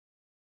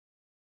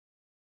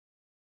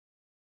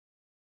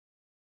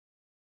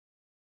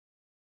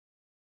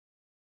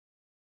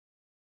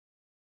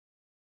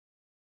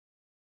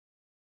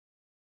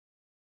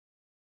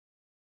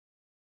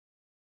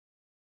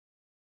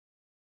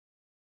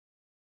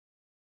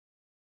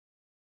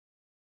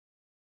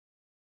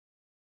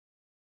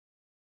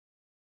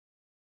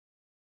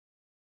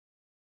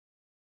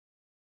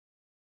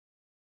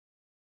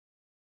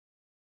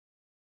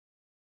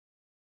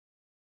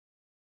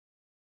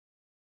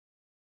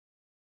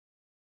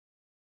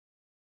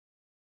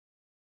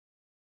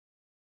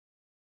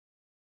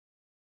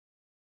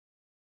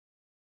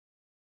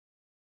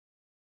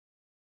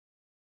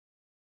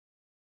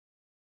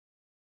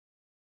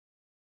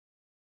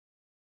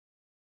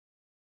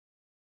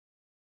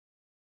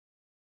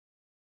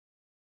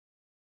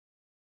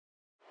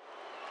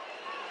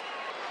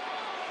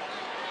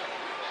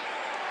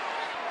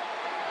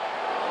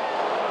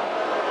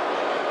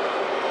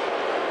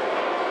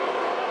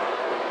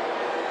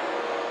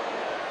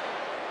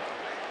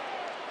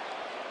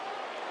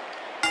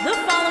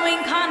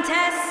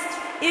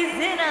is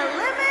an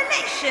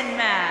elimination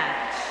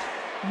match.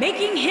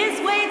 Making his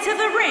way to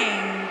the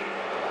ring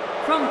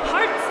from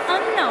parts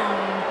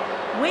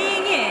unknown,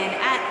 weighing in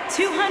at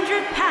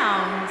 200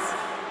 pounds,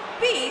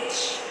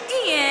 Beach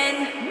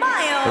Ian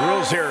Miles. The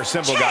rules here are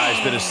simple, Cheong.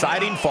 guys. The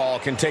deciding fall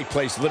can take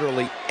place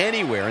literally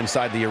anywhere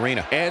inside the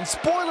arena. And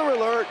spoiler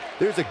alert,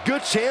 there's a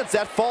good chance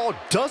that fall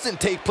doesn't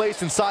take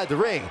place inside the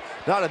ring.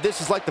 Not that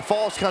this is like the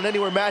Falls Count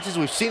Anywhere matches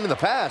we've seen in the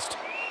past.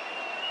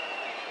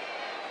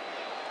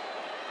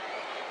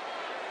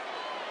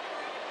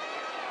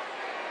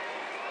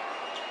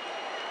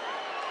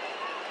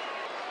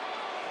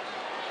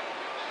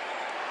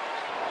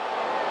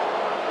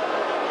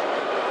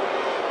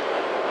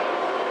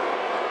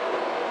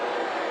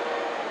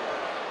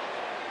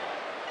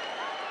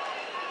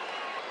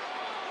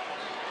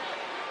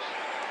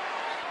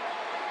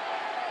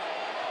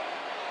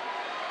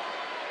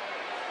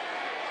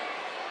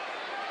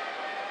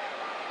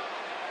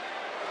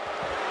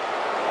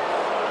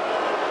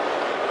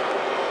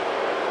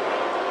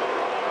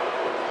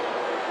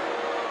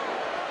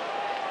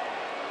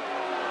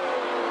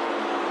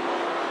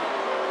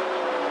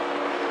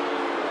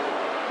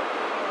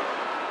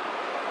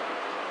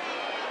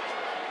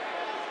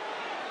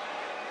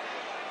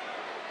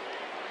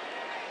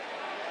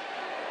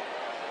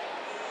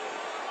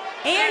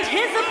 And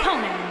his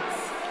opponents,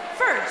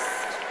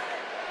 first,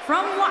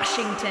 from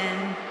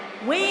Washington,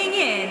 weighing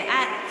in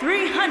at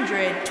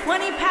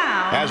 320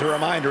 pounds. As a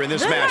reminder, in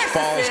this the match,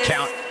 falls narcissist,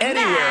 count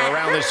anywhere Matt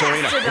around this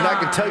arena. And I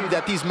can tell you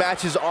that these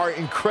matches are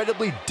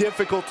incredibly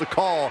difficult to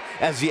call,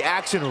 as the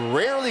action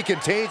rarely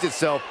contains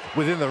itself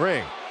within the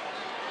ring.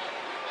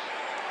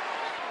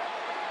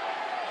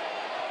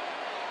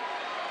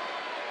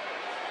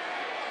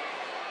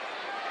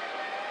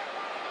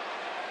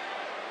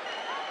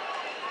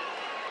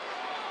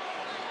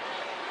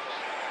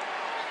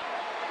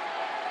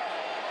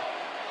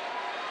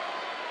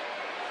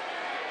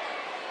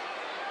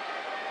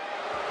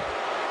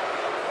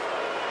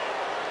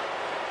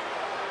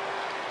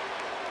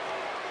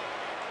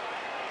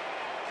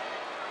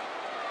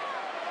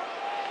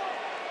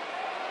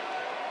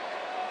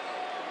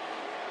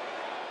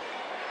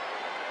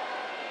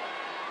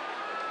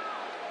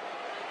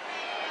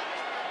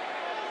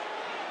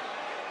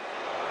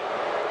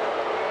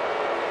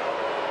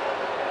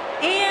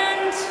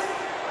 And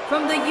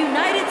from the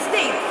United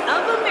States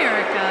of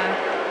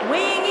America,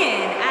 weighing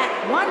in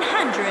at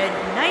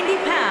 190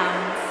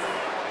 pounds,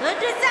 the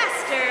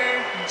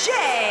Disaster,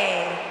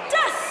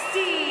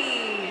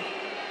 JustDestiny.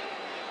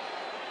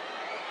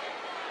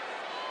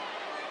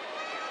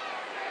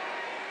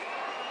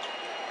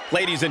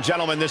 Ladies and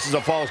gentlemen, this is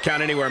a Falls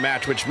Count Anywhere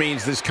match, which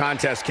means this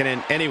contest can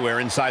end anywhere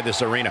inside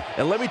this arena.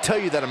 And let me tell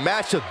you that a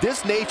match of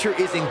this nature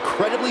is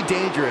incredibly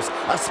dangerous,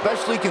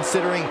 especially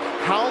considering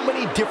how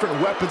many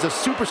different weapons a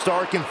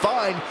superstar can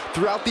find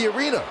throughout the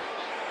arena.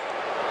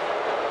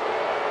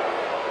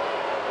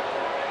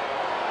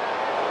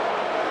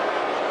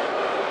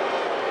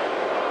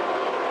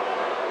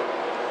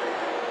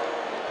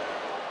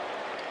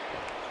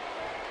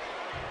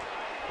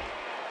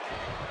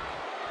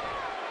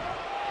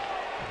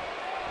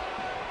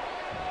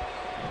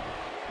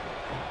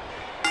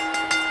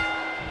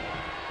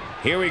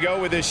 Here we go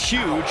with this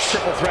huge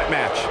triple threat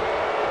match.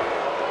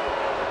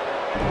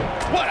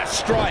 What a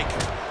strike!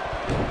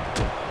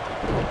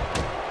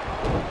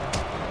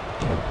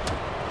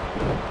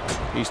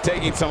 He's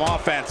taking some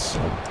offense.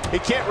 He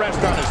can't rest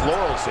on his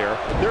laurels here.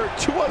 There are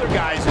two other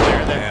guys in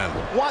there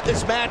that want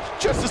this match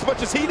just as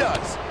much as he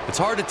does. It's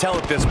hard to tell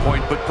at this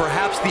point, but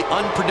perhaps the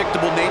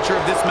unpredictable nature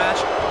of this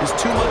match is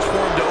too much for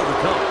him to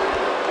overcome.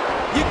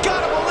 You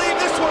gotta believe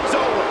this one's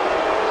over.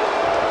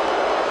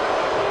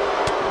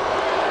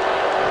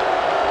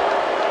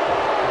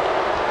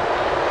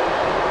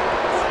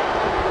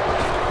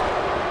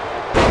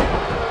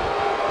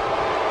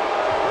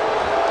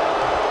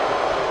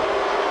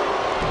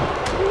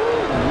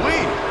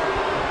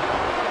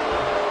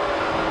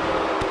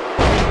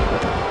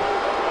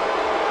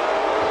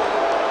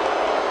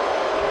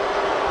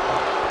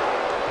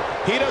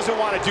 He doesn't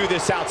want to do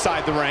this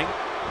outside the ring.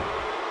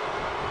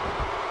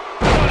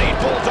 Running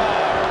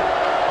bulldog.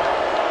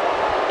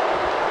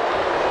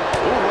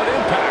 Ooh, what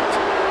impact.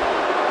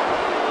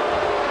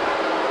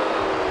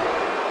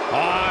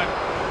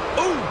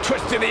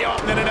 Twist in the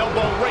arm, then an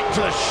elbow right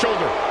to the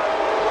shoulder.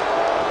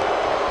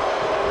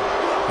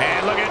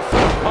 And look at,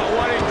 oh,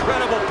 what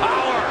incredible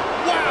power.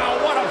 Wow,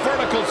 what a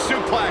vertical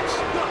suplex.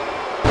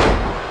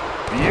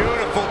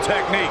 Beautiful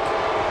technique.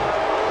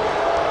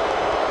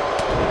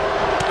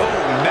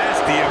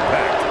 Nasty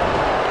impact.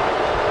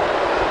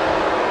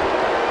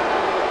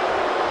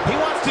 He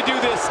wants to do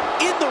this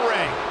in the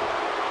ring.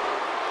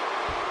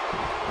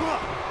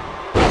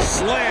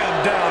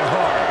 Slam down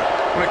hard.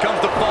 When it comes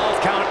to falls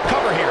count,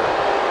 cover here.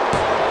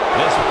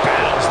 This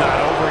battle's not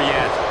over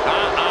yet.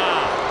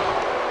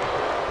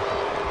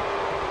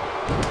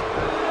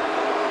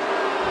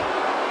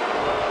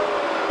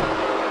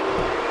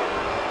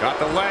 Got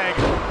the leg.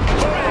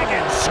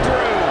 Dragon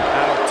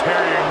screw.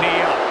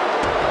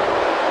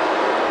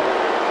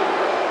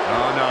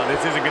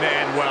 this isn't going to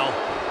end well.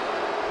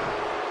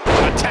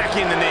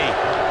 Attacking the knee.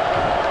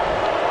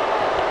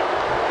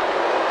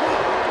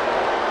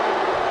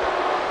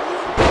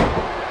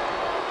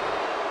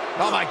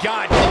 Oh, my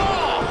God.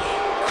 Oh!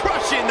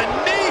 Crushing the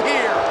knee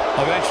here.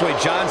 Eventually,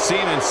 John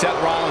Cena and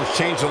Seth Rollins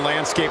changed the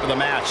landscape of the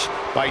match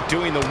by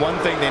doing the one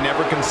thing they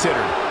never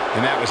considered,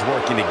 and that was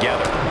working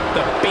together.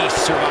 The Beast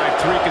survived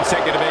 3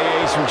 consecutive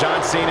AAs from John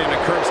Cena and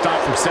a curb stomp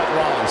from Seth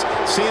Rollins.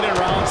 Cena and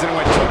Rollins then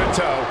went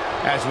toe-to-toe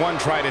as one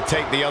tried to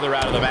take the other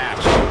out of the match.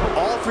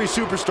 All 3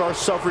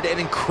 superstars suffered an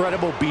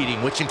incredible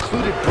beating, which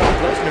included Brock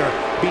Lesnar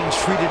being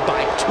treated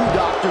by 2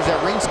 doctors at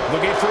ringside.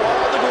 Looking for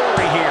all the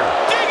glory here.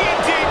 Digging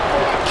deep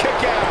for a kick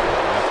out.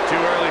 That's too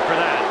early for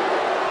that.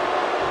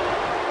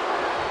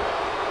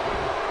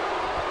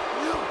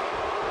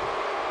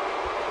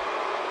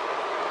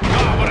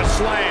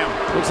 Slam.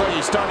 Looks like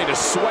he's starting to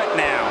sweat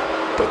now.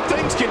 But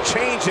things can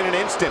change in an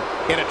instant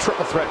in a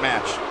triple threat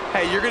match.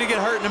 Hey, you're going to get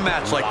hurt in a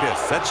match like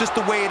this. That's just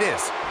the way it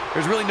is.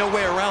 There's really no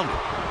way around it.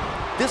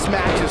 This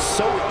match is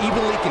so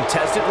evenly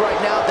contested right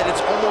now that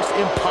it's almost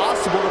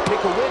impossible to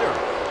pick a winner.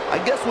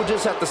 I guess we'll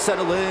just have to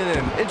settle in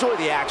and enjoy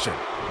the action.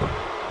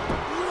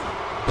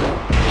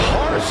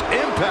 Harsh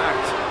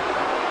impact.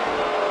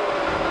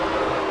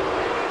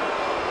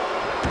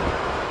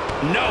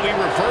 No, he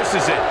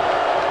reverses it.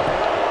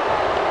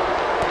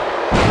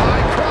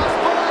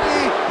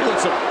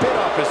 A bit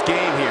off his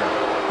game here.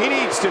 He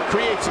needs to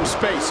create some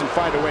space and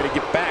find a way to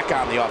get back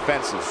on the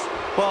offensive.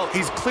 Well,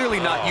 he's clearly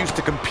not used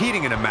to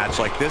competing in a match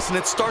like this, and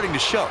it's starting to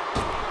show.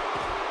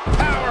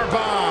 Power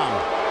bomb.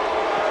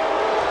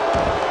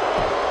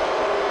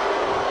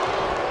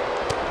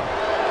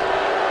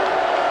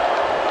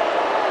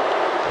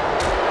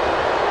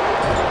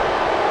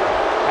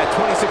 At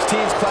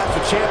 2016's Clash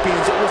of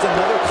Champions, it was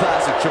another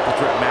classic triple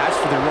threat match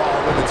for the Raw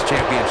Women's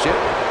Championship.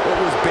 It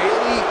was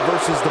Bayley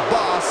versus the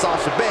Boss,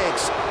 Sasha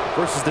Banks,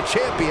 versus the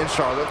champion,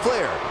 Charlotte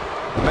Flair.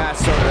 The match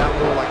started out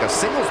more like a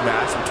singles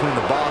match between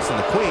the Boss and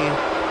the Queen.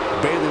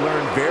 Bayley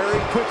learned very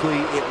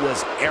quickly it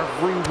was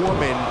every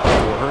woman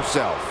for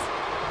herself.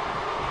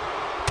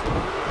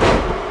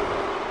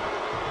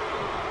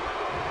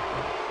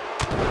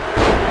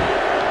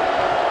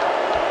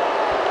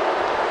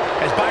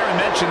 As Byron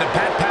mentioned, the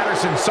Pat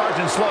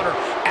Patterson-Sergeant Slaughter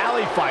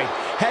alley fight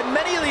had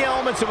many of the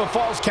elements of a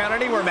Falls Count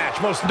Anywhere match.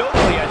 Most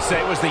notably, I'd say,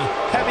 was the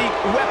heavy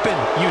weapon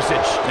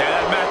usage. Yeah,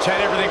 that match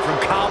had everything from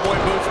cowboy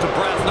boots to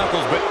brass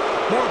knuckles, but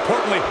more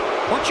importantly,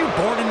 weren't you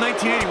born in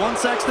 1981,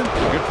 Sexton?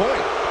 Good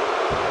point.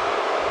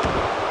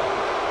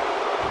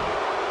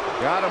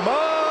 Got him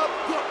up.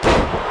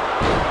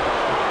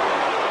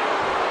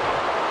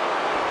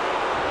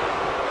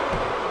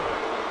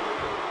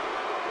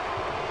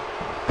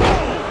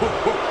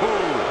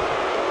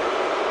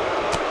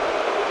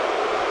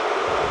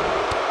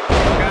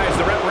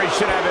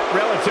 Should have it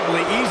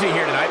relatively easy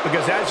here tonight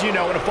because, as you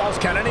know, in a Falls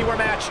Count Anywhere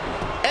match,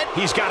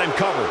 he's got him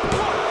covered.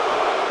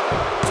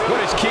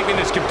 What is keeping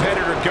this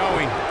competitor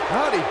going?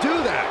 How'd he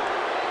do that?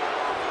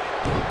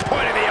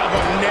 Point of the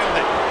elbow, nailed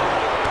it.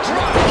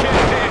 Drop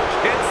kick,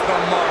 hits the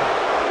mark.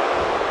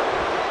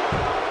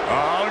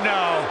 Oh,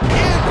 no.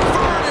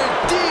 Inverted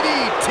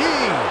DDT.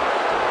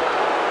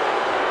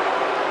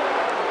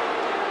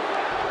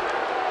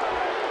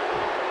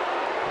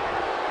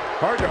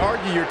 Hard to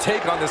argue your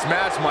take on this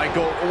match,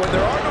 Michael. When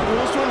there are no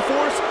rules to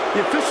enforce,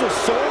 the official's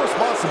sole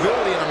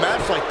responsibility in a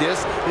match like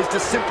this is to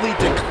simply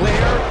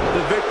declare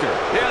the victor.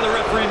 Yeah, the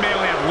referee may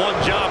only have one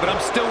job, but I'm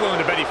still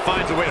willing to bet he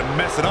finds a way to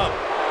mess it up.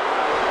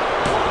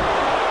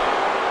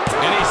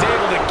 And he's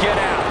able to get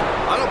out.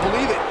 I don't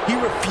believe it. He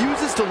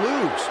refuses to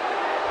lose.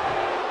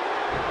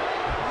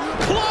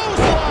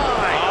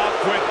 Clothesline!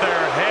 Off with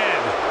their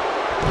head.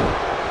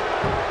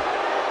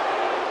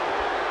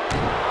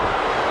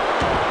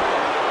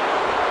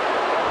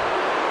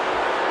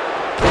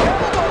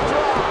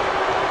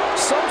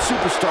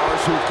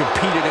 Superstars who have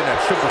competed in a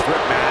triple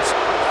threat match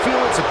feel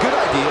it's a good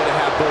idea to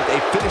have both a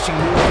finishing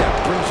move that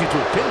brings you to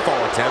a pinfall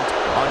attempt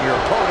on your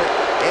opponent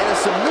and a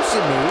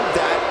submission move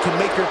that can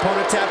make your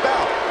opponent tap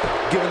out.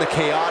 Given the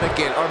chaotic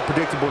and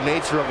unpredictable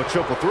nature of a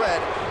triple threat,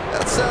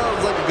 that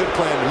sounds like a good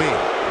plan to me.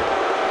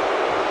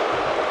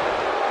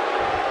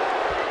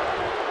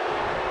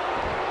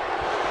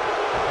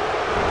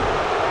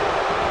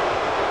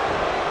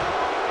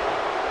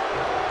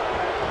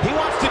 He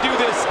wants to do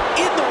this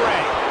in the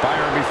ring.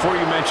 Byron, before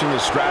you mention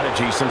the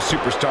strategy some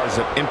superstars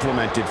have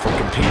implemented for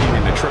competing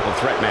in a triple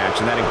threat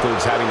match, and that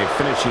includes having a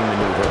finishing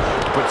maneuver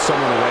to put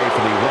someone away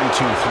for the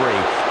 1-2-3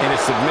 and a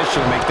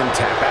submission to make them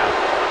tap out.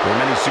 There are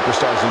many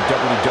superstars in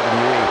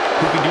WWE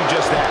who can do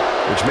just that,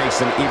 which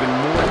makes them even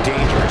more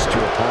dangerous to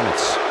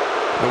opponents.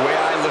 The way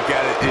I look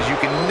at it is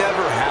you can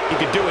never have... He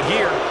could do it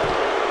here.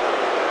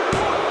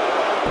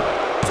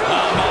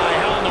 Oh my,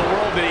 how in the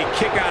world did he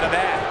kick out of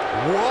that?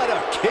 What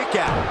a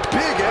kick out.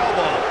 Big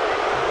elbow.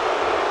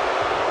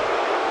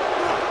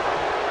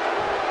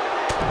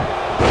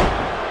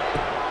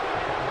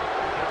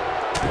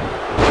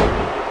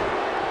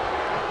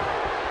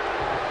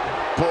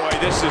 Boy,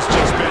 this has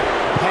just been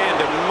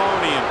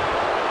pandemonium.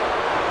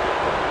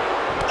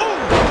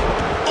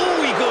 Oh,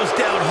 he goes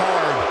down hard.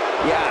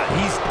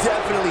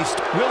 least.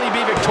 Will he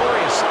be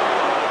victorious?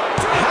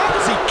 How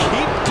does he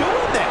keep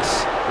doing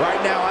this?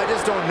 Right now, I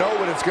just don't know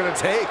what it's going to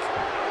take.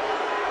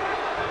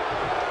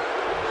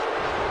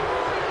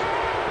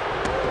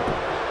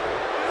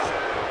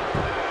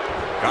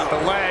 Got the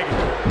leg.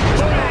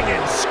 Bang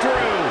and screw.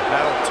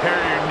 That'll tear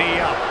your knee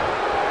up.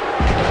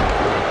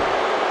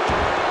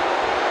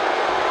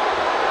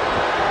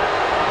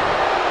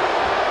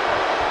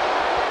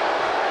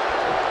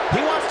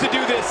 He wants to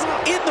do this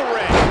in the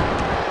ring.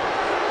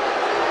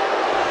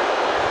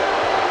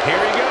 Here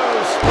he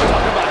goes.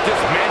 Talk about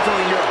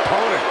dismantling your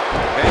opponent.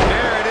 And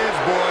there it is,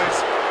 boys.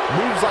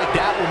 Moves like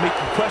that will make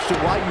you question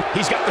why you...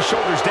 He's got the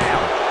shoulders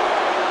down.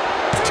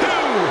 2!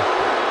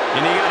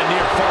 And he got a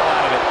near fall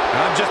out of it.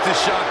 I'm just as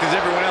shocked as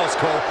everyone else,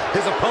 Cole.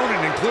 His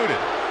opponent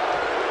included.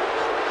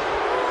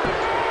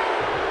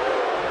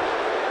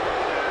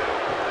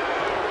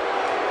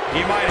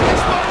 He might have...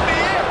 This might be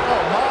it!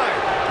 Oh, my.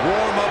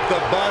 Warm up the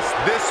bus.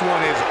 This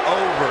one is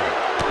over.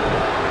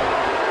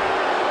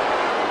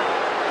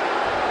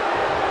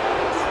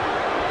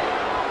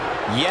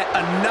 Yet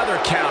another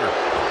counter.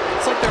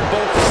 It's like they're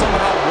both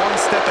somehow one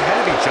step ahead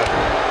of each other.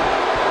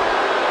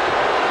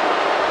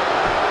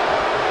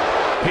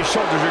 His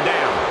shoulders are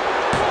down.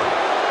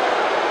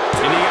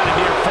 And he got a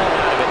near fall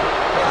out of it.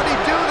 How did he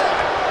do that?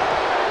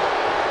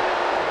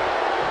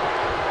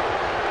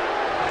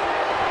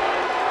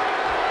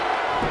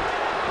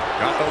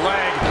 Got the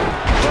leg.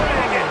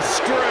 Bang and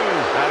screw.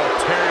 That'll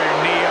tear your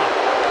knee up.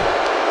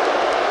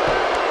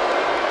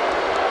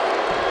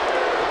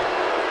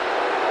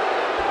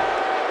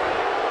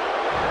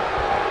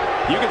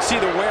 You can see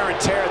the wear and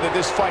tear that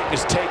this fight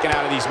has taken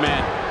out of these men.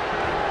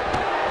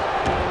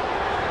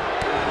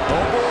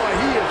 Oh, boy,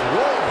 he is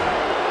rolling.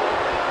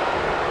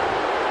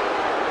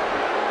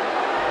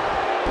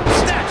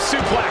 Snap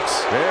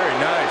suplex. Very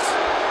nice.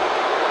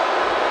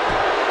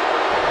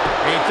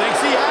 He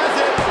thinks he has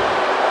it.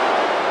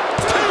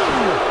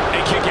 2!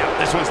 And kick out.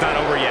 This one's not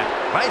over yet.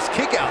 Nice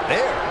kick out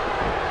there.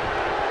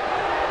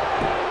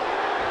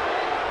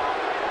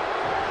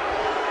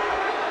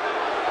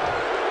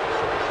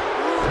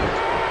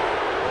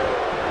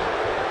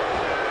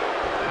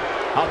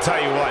 I'll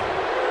tell you what,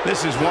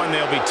 this is one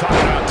they'll be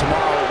talking about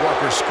tomorrow at work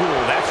or school,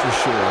 that's for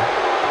sure.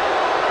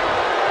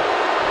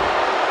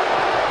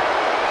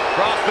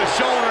 Across the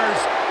shoulders.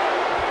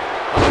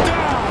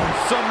 Down.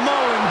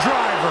 Samoan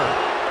driver.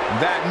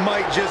 That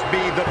might just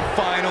be the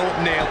final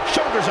nail.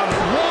 Shoulders on 1,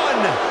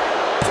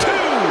 2,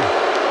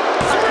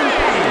 3.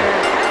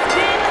 Has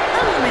been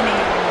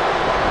eliminated.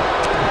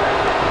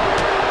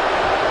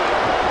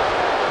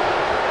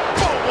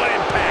 Oh, what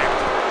impact!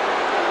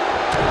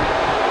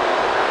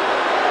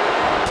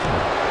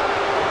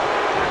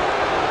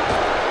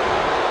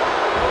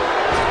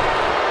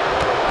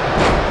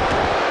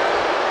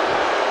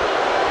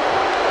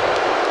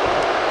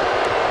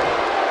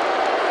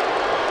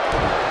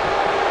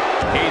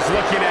 He's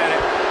looking at it.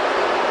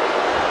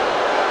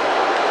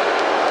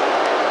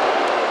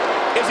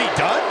 Is he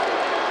done?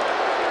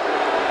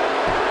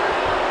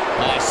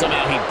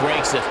 Somehow he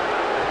breaks it.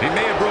 He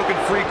may have broken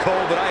free,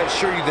 Cole, but I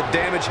assure you the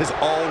damage has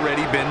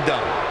already been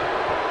done.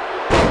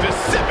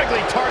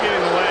 Specifically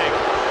targeting the leg.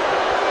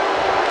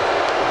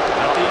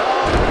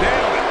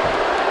 Nailed it.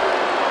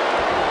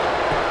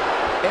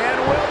 And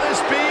will this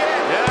be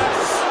it? Yes.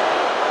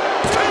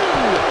 2!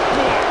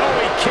 Oh,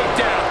 he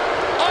kicked out.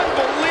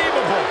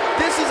 Unbelievable.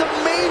 This is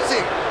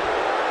amazing.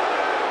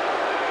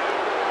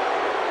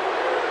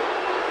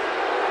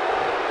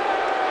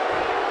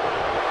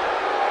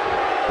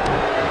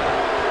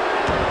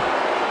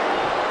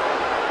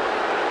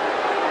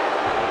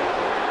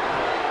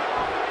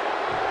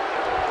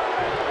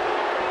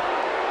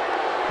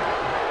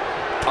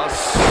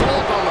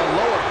 Assault on the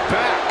lower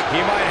back. He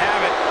might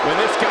have it. When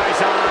this guy's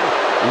on,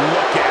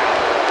 look out.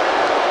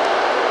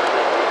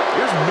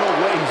 There's no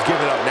way he's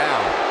giving up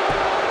now.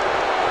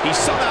 He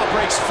somehow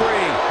breaks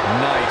free.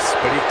 Nice,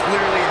 but he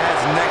clearly has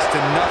next to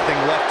nothing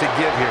left to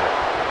give here.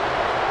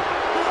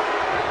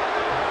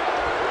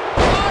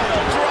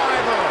 Pile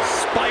driver.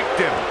 Spiked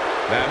him.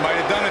 That might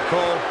have done it,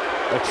 Cole.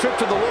 A trip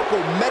to the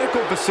local medical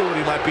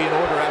facility might be in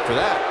order after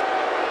that.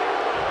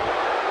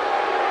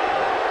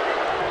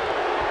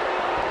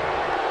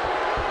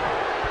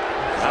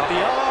 Out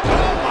the arm.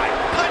 Oh, my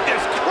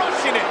goodness,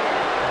 crushing it.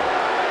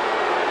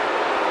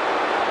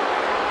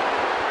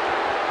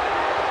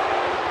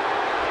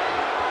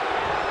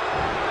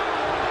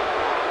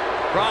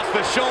 Across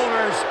the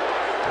shoulders.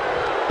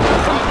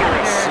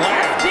 Thunderous slam.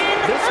 Has been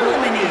This one is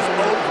eliminated.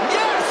 over.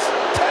 Yes,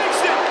 takes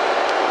it.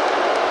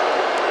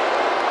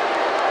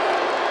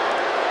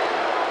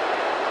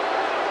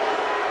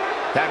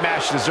 That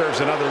match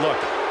deserves another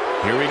look.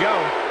 Here we go.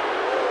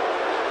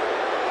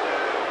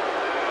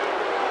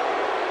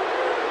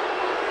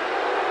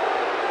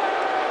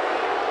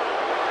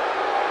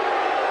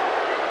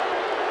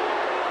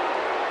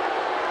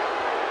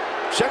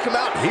 Check him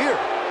out here.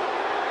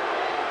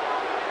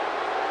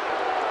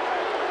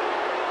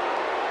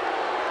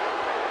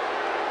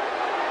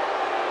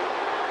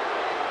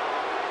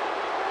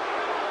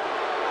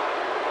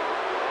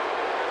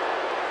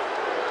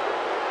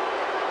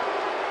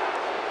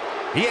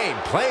 He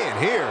ain't playing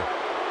here.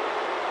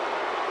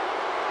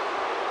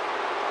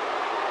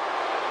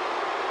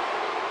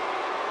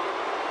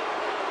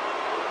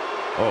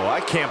 Oh,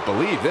 I can't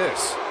believe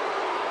this.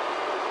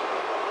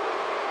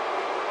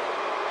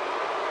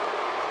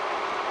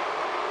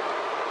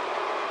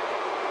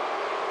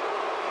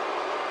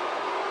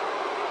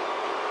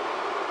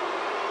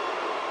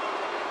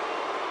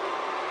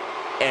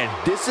 And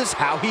this is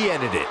how he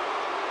ended it.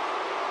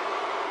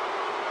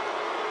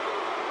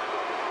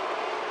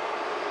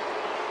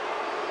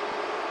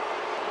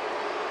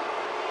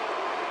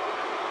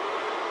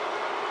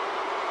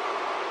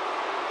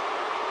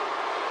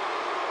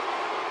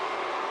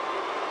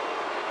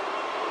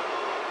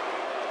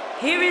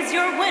 Here is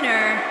your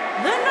winner,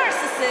 the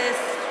Narcissist,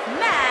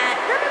 Matt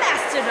the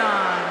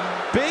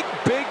Mastodon.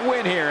 Big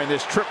win here in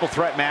this triple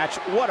threat match.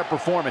 What a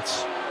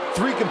performance.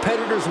 3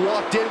 competitors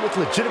walked in with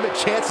legitimate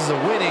chances of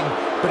winning,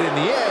 but in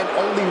the end,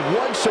 only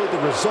one showed the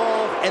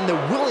resolve and the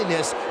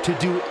willingness to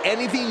do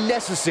anything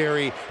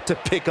necessary to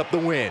pick up the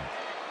win.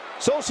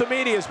 Social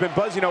media has been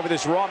buzzing over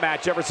this Raw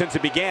match ever since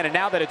it began, and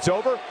now that it's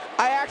over,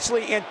 I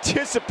actually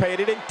anticipate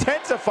it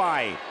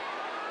intensifying.